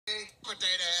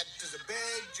potato head. This is a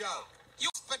big joke. You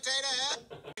potato head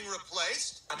being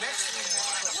replaced. Next we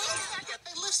have...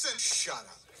 Hey, listen. Shut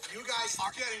up. You guys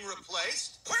are getting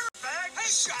replaced. Where bag? Hey,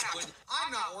 shut up.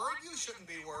 I'm not worried. You shouldn't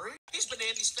be worried. He's been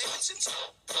Andy's favorite since...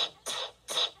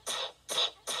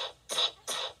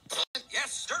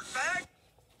 Yes, dirtbag.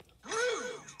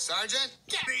 Rude. Sergeant,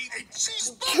 get me a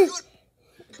cheese bun.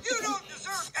 You don't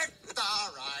deserve it.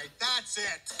 All right, that's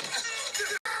it. Sergeant,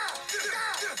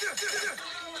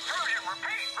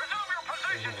 repeat. Resume your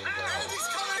positions now. Enemy's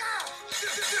coming out.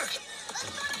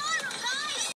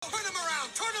 Turn him around.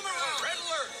 Turn him around. Red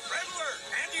alert. Red alert.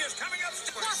 Andy is coming up.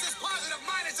 Plus is positive,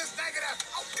 minus is negative.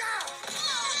 Oh, God.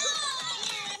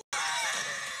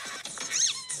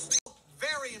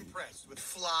 Very impressed with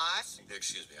flies.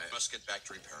 Excuse me, I must get back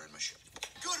to repairing my ship.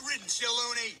 Good riddance, you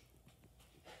loony.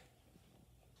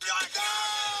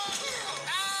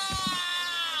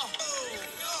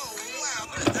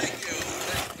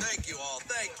 Thank you all,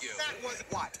 thank you. That was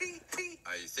what? YTP?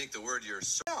 I think the word you're...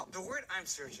 No, the word I'm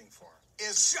searching for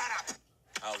is shut up.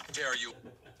 How dare you?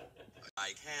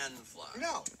 I can fly.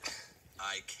 No.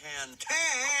 I can...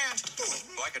 Can't.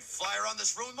 I could fly around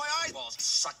this room with my eyeballs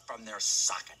sucked from their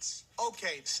sockets.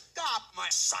 Okay, stop. My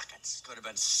sockets could have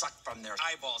been sucked from their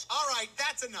eyeballs. All right,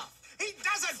 that's enough. He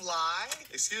doesn't fly.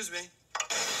 Excuse me.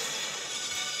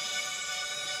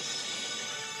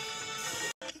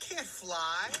 He can't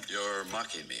fly. You're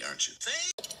mocking me, aren't you?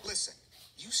 See? Listen,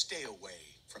 you stay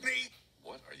away from me.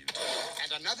 What are you doing?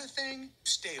 And another thing,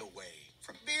 stay away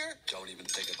from beer. Don't even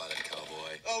think about it,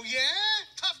 cowboy. Oh, yeah?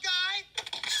 Tough guy?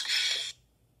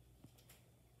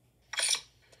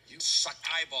 You suck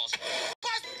eyeballs.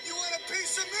 What? You want a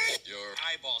piece of me? Your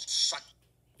eyeballs suck.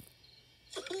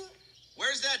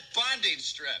 Where's that bonding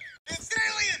strip? It's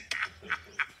alien!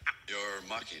 You're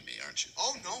mocking me, aren't you?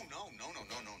 Oh, no. What's an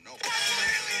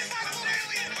alien? What's an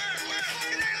alien? Where?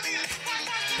 An alien?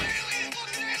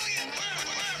 What's an alien? What's an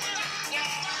alien?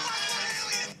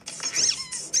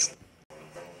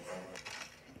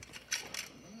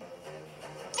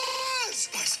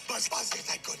 Buzz,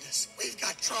 thank goodness. We've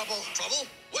got trouble. Trouble?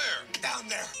 Where? Down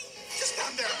there. Just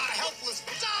down there. A helpless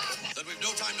dog. Then we've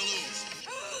no time to lose.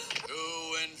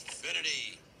 To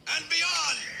infinity and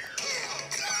beyond.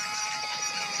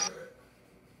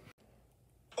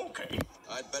 Okay.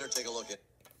 I'd better take a look at...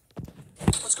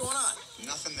 What's going on?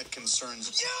 Nothing that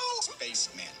concerns you,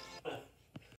 spaceman.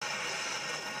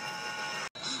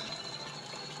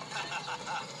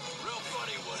 Real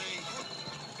funny, Woody.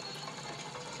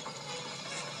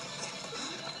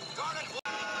 Darn it!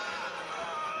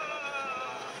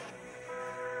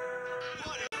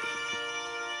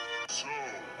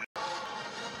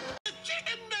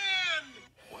 Chicken Man!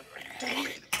 What are you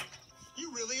doing? You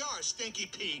really are Stinky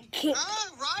Pete. Huh?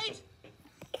 Right?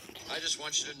 I just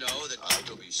want you to know that I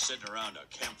will be sitting around a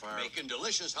campfire making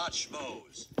delicious hot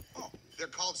schmoes. Oh, they're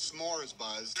called s'mores,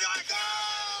 Buzz.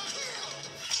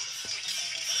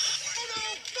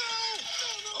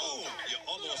 Oh, you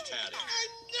almost had it.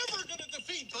 I'm never gonna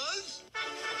defeat Buzz.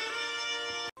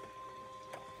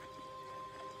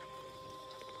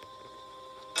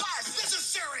 Buzz, this is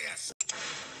serious.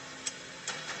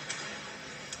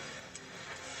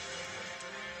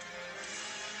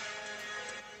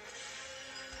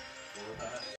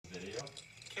 Video?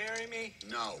 Carry me,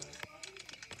 No.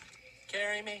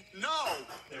 carry me, No.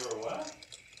 They were what?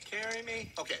 carry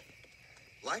me. Okay.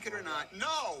 Like it or not,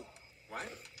 no. What?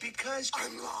 Because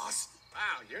I'm lost.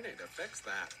 Wow, you need to fix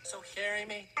that. So carry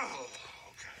me. Oh,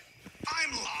 okay.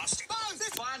 I'm lost. Buzz,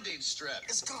 this Bonding strip.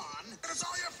 is gone. It's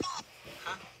all your fault.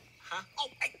 Huh? Oh,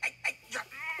 hey. Yeah.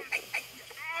 Hey.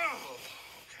 Oh,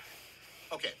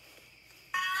 okay.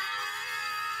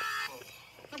 Oh,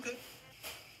 I'm good.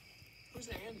 Who's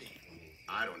Andy?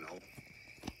 I don't know.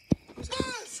 Who's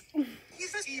Buzz?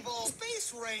 He's an evil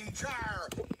space ranger.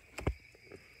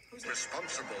 Who's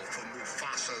Responsible for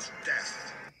Mufasa's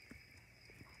death.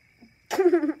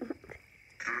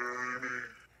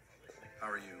 How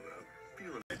are you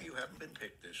feeling? Maybe you haven't been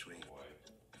picked this week.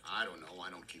 I don't know. I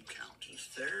don't keep count.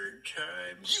 Third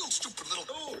time. You stupid little...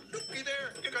 Oh, looky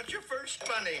there. You got your first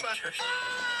bunny.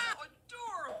 Ah,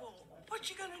 adorable. What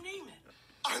you gonna name it?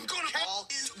 I'm gonna call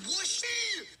is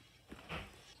Whooshy.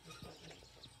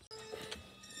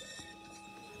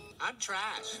 I'm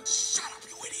trash. Shut up,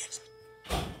 you idiot.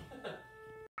 Sing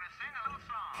a little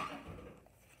song.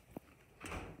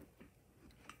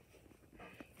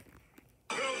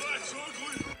 Well, that's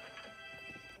ugly.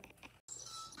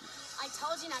 I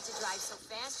told you not to drive so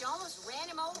fast. You almost ran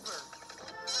him over.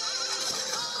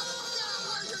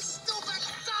 You stupid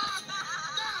dog!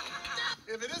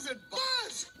 If it isn't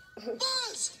Buzz!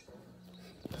 Buzz!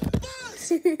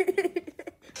 Take care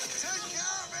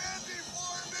of Andy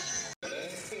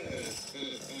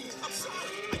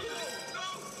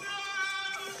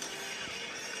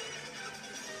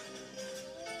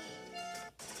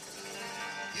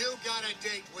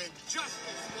date with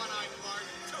justice, what I've learned.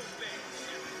 Too bad.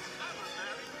 I'm a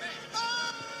married man.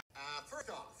 First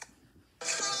off.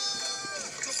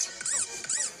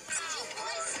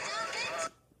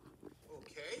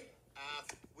 Okay,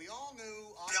 we all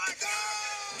knew...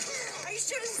 I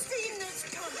should have seen this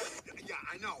coming. Yeah,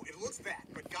 I know, it looks bad.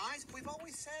 But guys, we've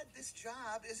always said this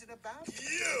job isn't about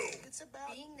you. It's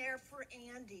about... Being there for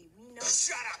Andy. We know.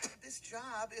 Shut up! This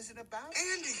job isn't about...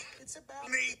 Andy! It's about...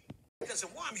 Me.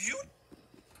 Doesn't want you.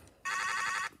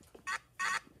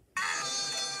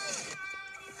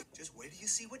 Just wait till you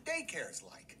see what daycare's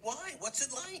like. Why? What's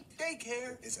it like?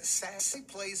 Daycare is a sassy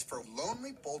place for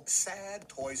lonely, bold, sad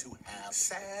toys who have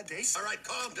sad days. All right,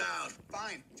 calm down.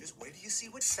 Fine. Just wait till you see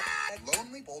what sad,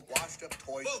 lonely, bold, washed-up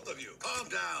toys... Both of you, calm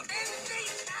down.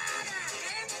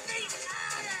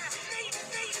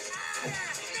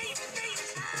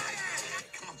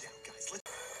 Calm down, guys. Let's...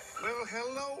 Well,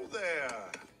 hello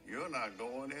there. You're not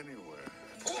going anywhere.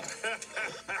 Oh,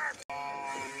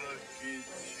 look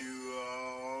at you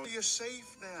all. You're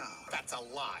safe now. That's a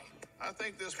lie. I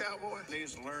think this cowboy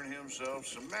needs to learn himself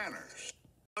some manners.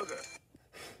 Okay.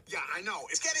 Yeah, I know.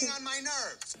 It's getting on my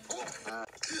nerves.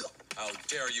 How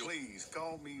dare you? Please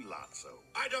call me Lotso.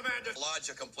 I demand to lodge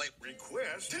a complaint.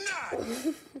 Request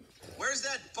denied. Where's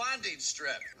that bonding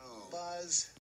strip? Oh. Buzz.